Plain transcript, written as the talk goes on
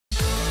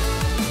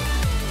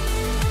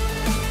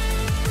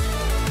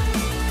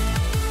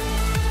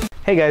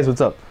Hey guys, what's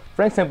up?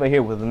 Frank Senpai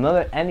here with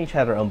another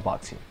AniChatter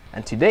unboxing,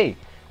 and today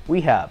we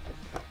have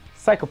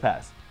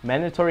Psycho-Pass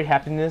Mandatory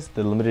Happiness,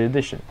 the limited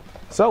edition.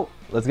 So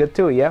let's get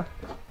to it, yeah?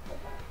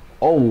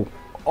 Oh,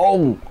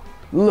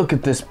 look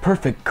at this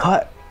perfect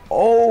cut.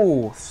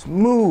 Oh,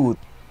 smooth.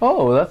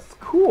 Oh, that's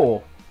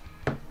cool.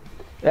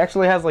 It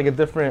actually has like a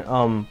different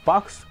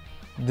box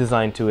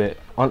design to it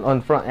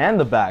on front and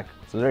the back.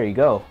 So there you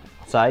go.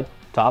 Side,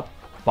 top,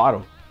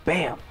 bottom.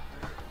 Bam.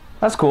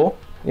 That's cool.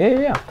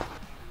 Yeah.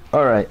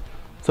 All right.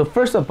 So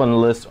first up on the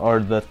list are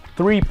the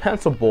 3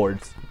 pencil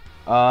boards.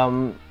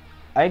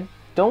 I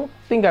don't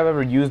think I've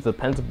ever used a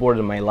pencil board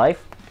in my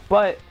life,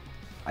 but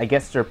I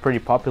guess they're pretty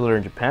popular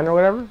in Japan or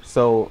whatever.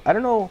 So I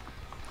don't know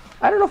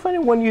if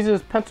anyone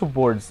uses pencil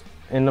boards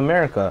in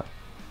America.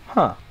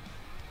 Huh.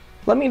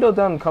 Let me know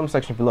down in the comment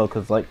section below,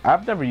 because like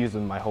I've never used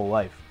them my whole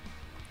life.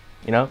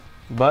 You know?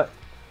 But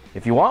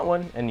if you want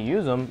one and you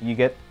use them, you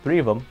get 3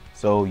 of them.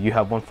 So you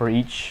have one for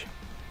each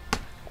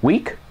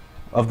week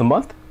of the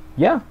month.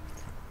 Yeah.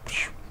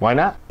 Why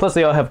not? Plus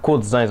they all have cool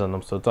designs on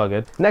them, so it's all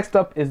good. Next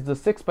up is the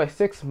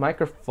 6x6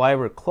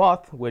 microfiber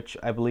cloth, which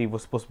I believe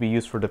was supposed to be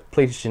used for the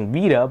PlayStation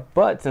Vita,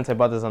 but since I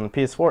bought this on the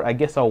PS4, I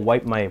guess I'll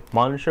wipe my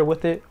monitor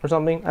with it or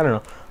something. I don't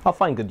know. I'll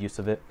find good use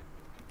of it.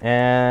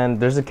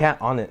 And there's a cat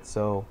on it,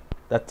 so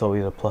that's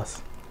always a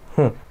plus.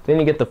 Then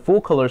you get the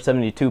full color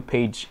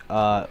 72-page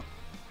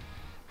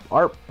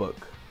art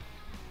book,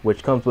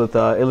 which comes with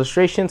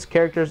illustrations,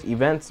 characters,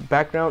 events,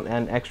 background,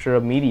 and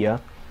extra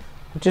media,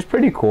 which is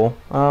pretty cool.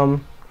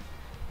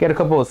 Get a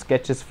couple of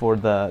sketches for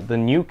the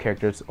new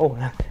characters. Oh,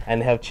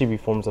 and they have chibi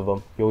forms of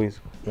them. You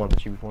always want the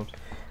chibi forms.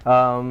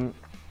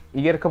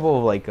 You get a couple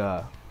of like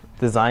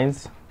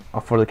designs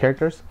for the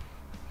characters,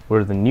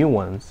 or the new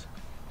ones.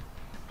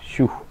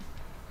 Shoo.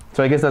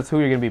 So I guess that's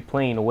who you're gonna be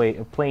playing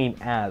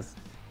as.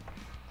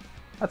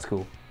 That's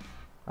cool.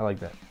 I like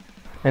that.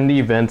 And the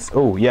events.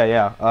 Oh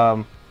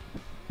yeah.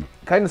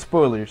 Kind of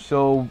spoilers.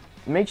 So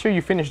make sure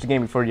you finish the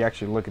game before you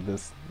actually look at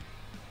this.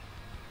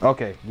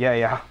 Okay.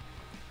 Yeah.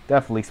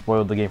 Definitely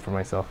spoiled the game for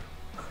myself.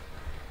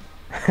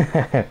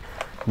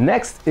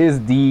 Next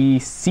is the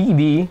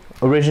CD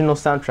original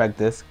soundtrack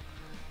disc,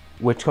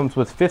 which comes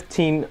with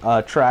 15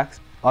 tracks.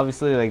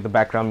 Obviously, like the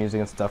background music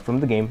and stuff from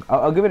the game.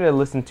 I'll give it a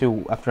listen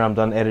to after I'm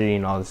done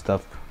editing all this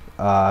stuff,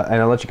 and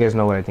I'll let you guys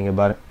know what I think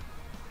about it.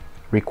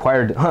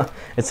 Required.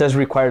 It says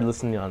required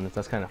listening on this.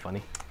 That's kind of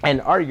funny.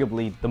 And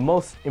arguably the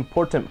most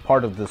important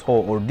part of this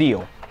whole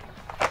ordeal,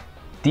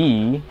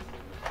 the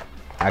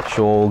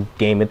actual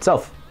game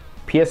itself.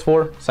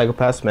 PS4,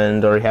 Psycho-Pass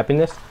Mandatory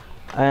Happiness,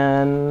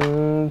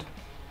 and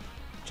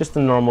just a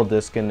normal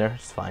disc in there.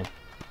 It's fine.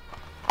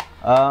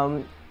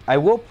 I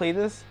will play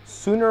this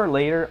sooner or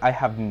later. I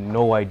have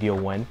no idea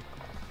when,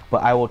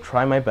 but I will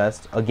try my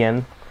best.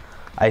 Again,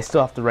 I still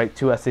have to write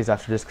 2 essays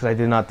after this because I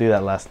did not do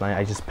that last night.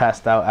 I just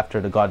passed out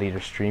after the God Eater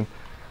stream.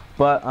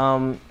 But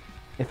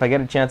if I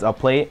get a chance, I'll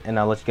play it and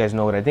I'll let you guys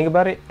know what I think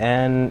about it.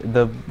 And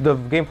the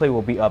gameplay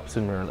will be up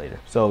sooner or later,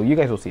 so you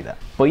guys will see that.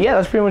 But yeah,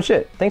 that's pretty much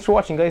it. Thanks for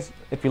watching, guys.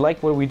 If you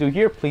like what we do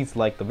here, please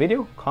like the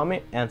video,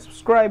 comment, and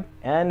subscribe.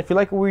 And if you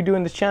like what we do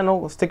in this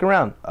channel, stick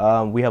around.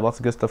 We have lots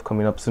of good stuff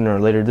coming up sooner or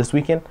later this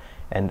weekend,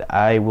 and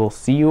I will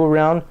see you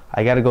around.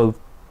 I gotta go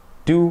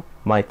do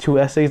my 2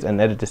 essays and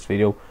edit this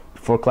video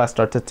before class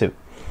starts at 2.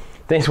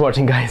 Thanks for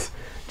watching, guys.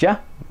 Ja,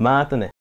 mata ne.